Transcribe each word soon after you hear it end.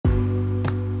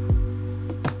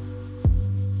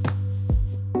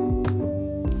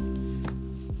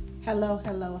Hello,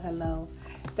 hello, hello.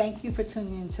 Thank you for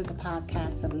tuning into the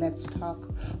podcast of Let's Talk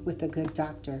with a Good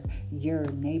Doctor, your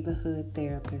neighborhood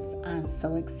therapist. I'm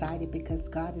so excited because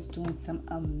God is doing some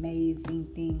amazing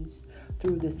things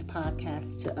through this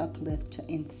podcast to uplift,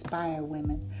 to inspire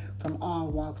women from all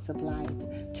walks of life,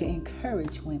 to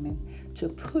encourage women, to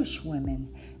push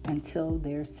women until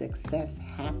their success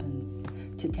happens.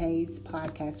 Today's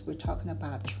podcast, we're talking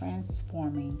about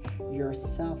transforming your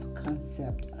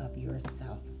self-concept of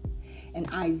yourself. In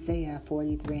Isaiah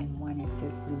 43:1, it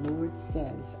says, the Lord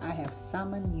says, I have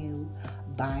summoned you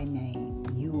by name.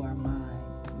 You are mine.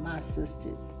 My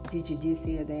sisters, did you just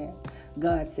hear that?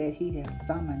 God said he has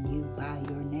summoned you by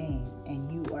your name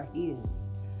and you are his.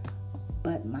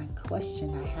 But my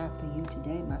question I have for you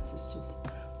today, my sisters,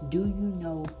 do you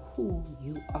know who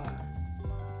you are?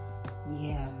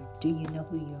 Yeah, do you know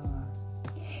who you are?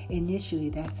 Initially,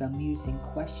 that's an amusing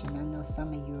question. I know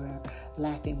some of you are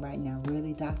laughing right now.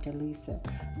 Really, Dr. Lisa,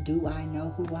 do I know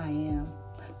who I am?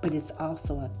 But it's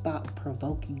also a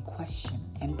thought-provoking question,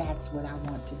 and that's what I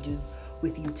want to do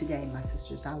with you today, my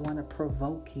sisters. I want to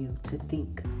provoke you to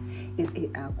think.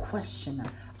 A question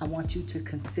I want you to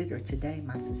consider today,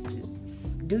 my sisters.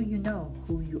 Do you know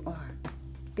who you are?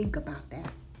 Think about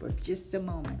that for just a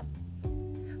moment.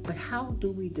 But how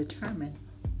do we determine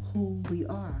who we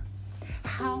are?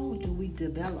 How do we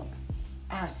develop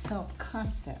our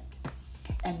self-concept?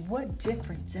 And what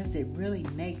difference does it really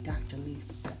make, Dr.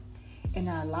 Lisa, in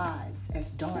our lives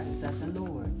as daughters of the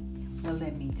Lord? Well,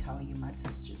 let me tell you, my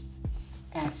sisters,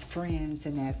 as friends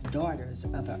and as daughters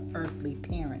of our earthly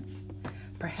parents,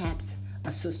 perhaps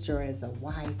a sister as a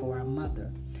wife or a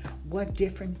mother, what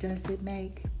difference does it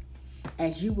make?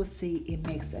 As you will see, it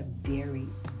makes a very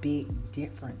big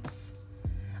difference.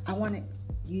 I want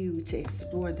you to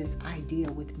explore this idea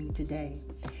with me today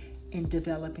in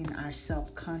developing our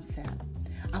self-concept.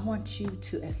 I want you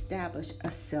to establish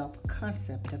a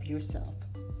self-concept of yourself.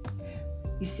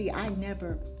 You see, I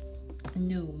never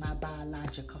knew my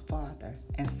biological father,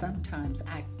 and sometimes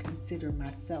I consider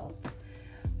myself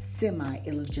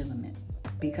semi-illegitimate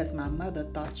because my mother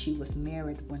thought she was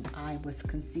married when I was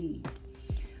conceived.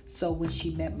 So when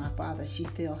she met my father, she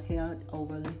fell head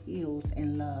over the heels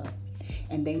in love.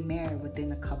 And they married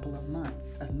within a couple of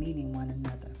months of meeting one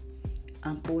another.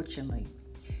 Unfortunately,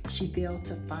 she failed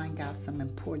to find out some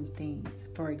important things.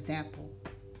 For example,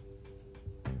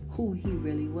 who he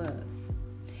really was.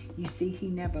 You see, he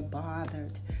never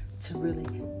bothered to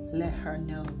really let her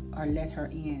know or let her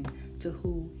in to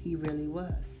who he really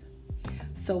was.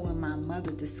 So when my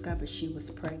mother discovered she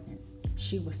was pregnant,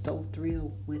 she was so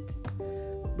thrilled with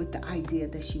the idea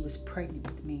that she was pregnant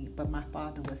with me, but my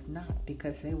father was not,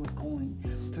 because they were going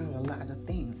through a lot of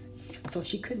things. So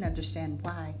she couldn't understand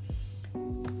why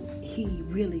he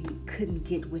really couldn't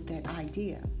get with that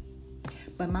idea.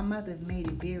 But my mother made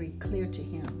it very clear to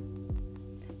him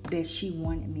that she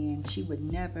wanted me and she would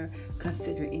never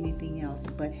consider anything else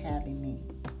but having me.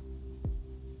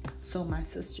 So my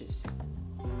sisters,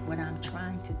 what I'm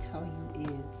trying to tell you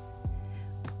is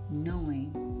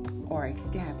knowing or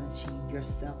establishing your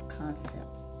self-concept.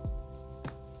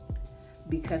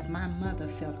 Because my mother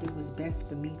felt it was best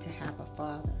for me to have a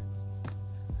father.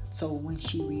 So when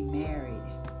she remarried,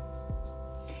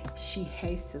 she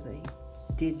hastily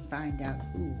didn't find out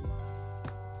who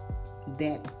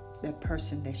that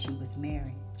person that she was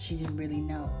marrying. She didn't really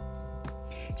know.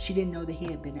 She didn't know that he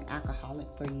had been an alcoholic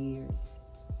for years.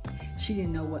 She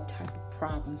didn't know what type of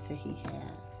problems that he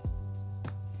had.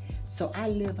 So I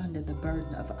live under the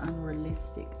burden of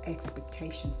unrealistic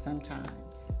expectations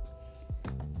sometimes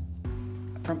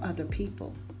from other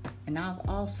people. And I've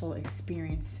also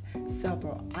experienced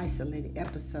several isolated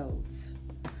episodes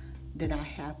that I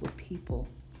have with people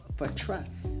for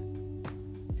trust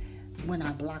when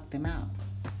I block them out.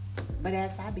 But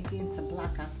as I begin to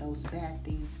block out those bad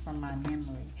things from my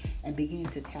memory and begin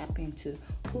to tap into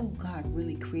who God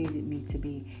really created me to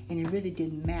be, and it really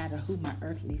didn't matter who my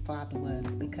earthly father was,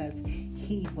 because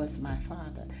he was my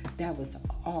father. That was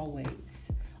always,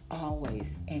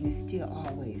 and it's still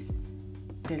always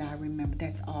that I remember.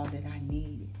 That's all that I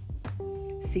needed.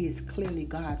 See, it's clearly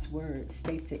God's word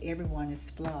states that everyone is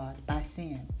flawed by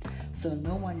sin. So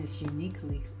no one is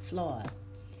uniquely flawed.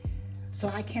 So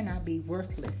I cannot be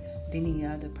worthless than any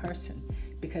other person,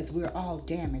 because we're all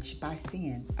damaged by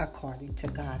sin according to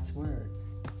God's word.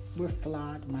 We're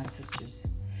flawed, my sisters.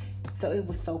 So it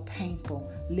was so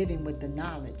painful living with the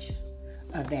knowledge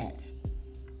of that.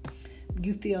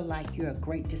 You feel like you're a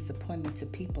great disappointment to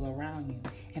people around you.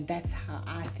 And that's how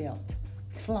I felt.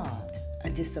 Flawed, a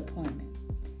disappointment.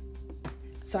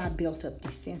 So I built up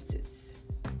defenses.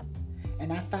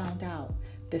 And I found out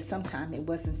that sometimes it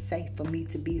wasn't safe for me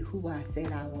to be who I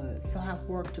said I was. So I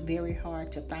worked very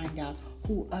hard to find out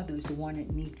who others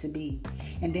wanted me to be.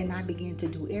 And then I began to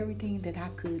do everything that I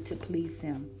could to please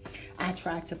them. I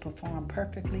tried to perform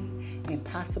perfectly and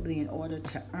possibly in order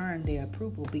to earn their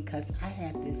approval, because I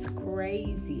had this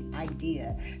crazy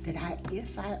idea that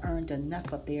if I earned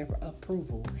enough of their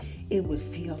approval, it would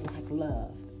feel like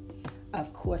love.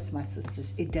 Of course, my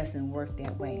sisters, it doesn't work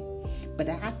that way. But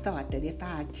I thought that if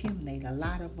I accumulate a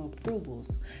lot of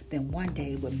approvals, then one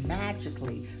day it would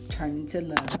magically turn into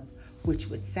love, which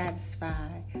would satisfy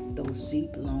those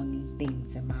deep longing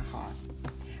things in my heart.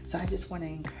 So I just want to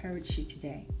encourage you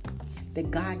today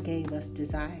that God gave us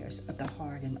desires of the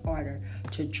heart in order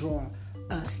to draw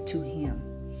us to Him.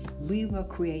 We were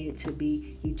created to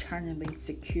be eternally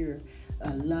secure,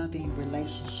 a loving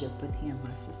relationship with Him,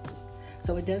 my sisters.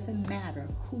 So it doesn't matter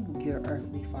who your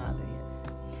earthly father is.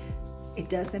 It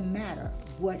doesn't matter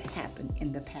what happened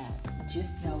in the past.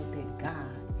 Just know that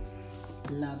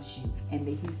God loves you and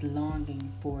that He's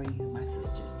longing for you, my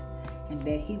sisters, and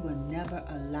that He will never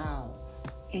allow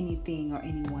anything or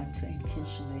anyone to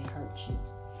intentionally hurt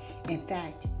you. In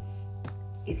fact,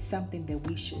 it's something that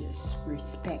we should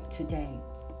respect today,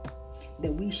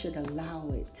 that we should allow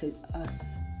it to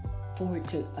us, for it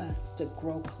to us to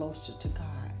grow closer to God.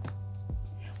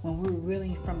 When we're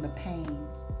reeling from the pain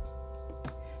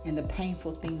and the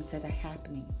painful things that are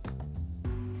happening,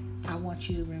 I want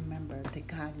you to remember that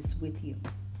God is with you,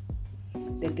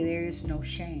 that there is no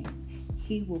shame.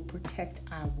 He will protect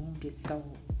our wounded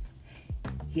souls.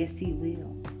 Yes, He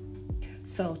will.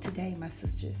 So today, my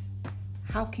sisters,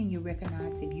 how can you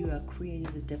recognize if you are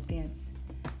created a defense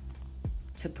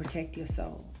to protect your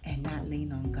soul and not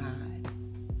lean on God?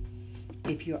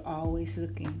 If you're always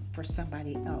looking for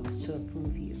somebody else to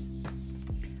approve you.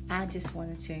 I just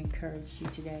wanted to encourage you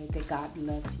today that God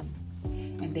loves you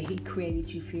and that He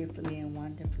created you fearfully and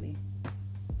wonderfully.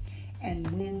 And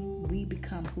when we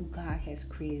become who God has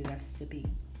created us to be,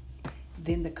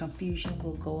 then the confusion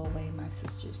will go away, my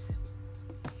sisters.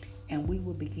 And we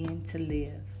will begin to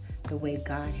live the way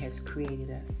God has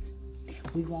created us.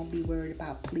 We won't be worried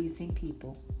about pleasing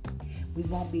people. We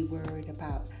won't be worried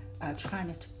about trying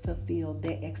to fulfill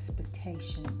their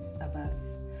expectations of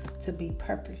us to be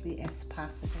perfectly as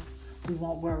possible. We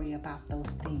won't worry about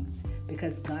those things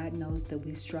because God knows that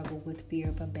we struggle with fear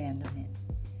of abandonment.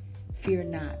 Fear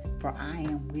not, for I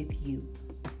am with you.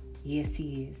 Yes,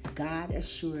 He is. God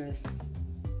assures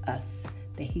us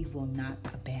that He will not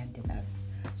abandon us.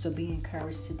 So be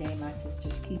encouraged today, my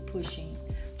sisters. Keep pushing.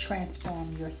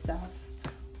 Transform yourself.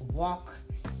 Walk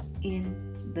in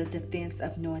the defense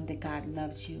of knowing that God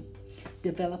loves you.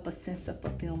 Develop a sense of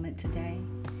fulfillment today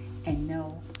and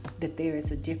know that there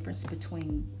is a difference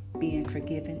between being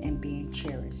forgiven and being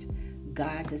cherished.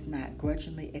 God does not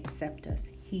grudgingly accept us.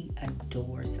 He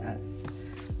adores us.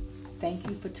 Thank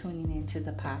you for tuning in to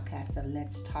the podcast of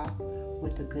Let's Talk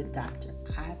with a Good Doctor.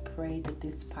 I pray that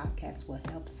this podcast will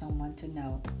help someone to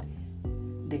know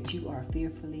that you are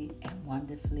fearfully and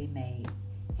wonderfully made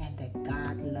and that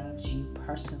God loves you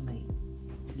personally.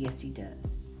 Yes, He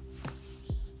does.